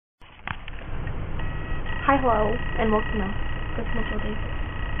Hi, hello, and welcome to Presidential Days.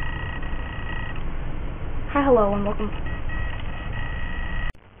 Hi, hello, and welcome.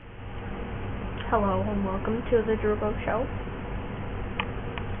 Hello, and welcome to the Druggo Show.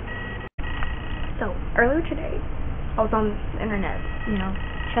 So, earlier today, I was on the internet,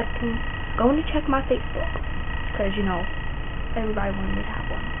 going to check my Facebook, because, everybody wanted me to have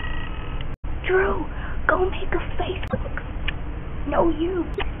one. Drew, go make a Facebook. No, you.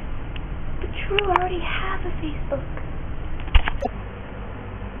 But Drew, I already have a Facebook.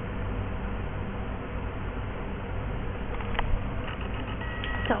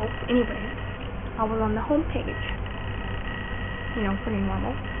 So, anyway, I was on the home page. Pretty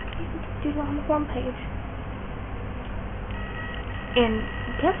normal. Just on the home page. And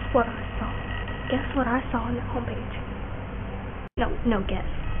guess what I saw? Guess what I saw on the home page? No, guess.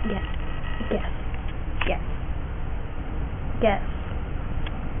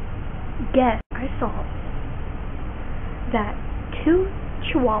 I saw that 2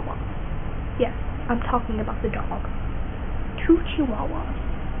 chihuahuas, yes, I'm talking about the dog, 2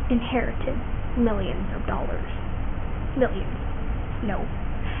 chihuahuas inherited millions of dollars. Millions. No,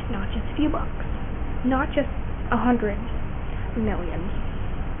 not just a few bucks. Not just 100 millions.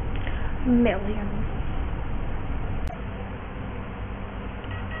 Millions.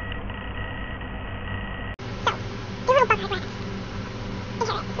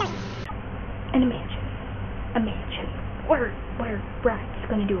 And a mansion. A mansion. What are rats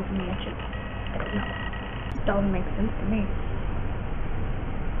gonna do with a mansion? I don't know. Doesn't make sense to me.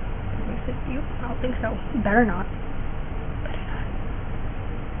 Makes sense to you? I don't think so. Better not.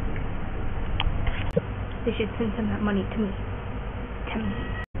 They should send some of that money to me.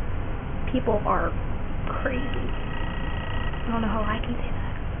 People are crazy. I don't know how I can say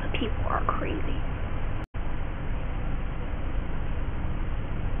that, but people are crazy.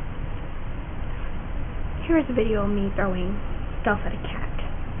 Here's a video of me throwing stuff at a cat.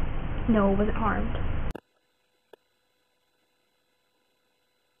 No, it wasn't harmed.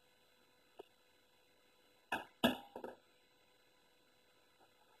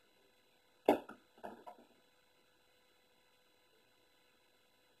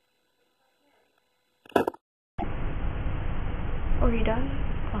 Are you done?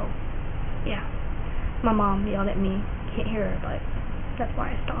 Oh, yeah. My mom yelled at me. Can't hear her, but that's why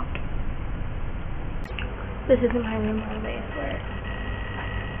I stopped. This isn't my room, by the way, I swear.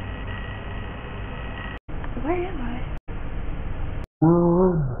 Where am I?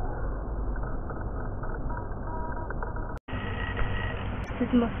 This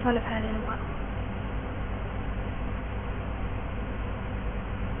is the most fun I've had in a while.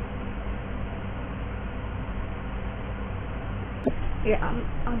 Yeah,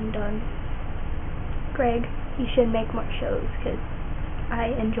 I'm done. Greg, you should make more shows, because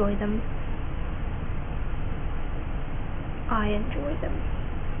I enjoy them. I enjoy them.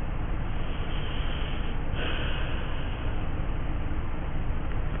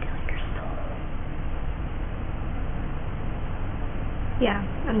 Stealing your soul. Yeah,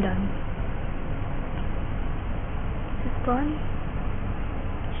 I'm done. This is fun.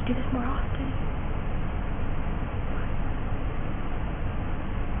 I should do this more often.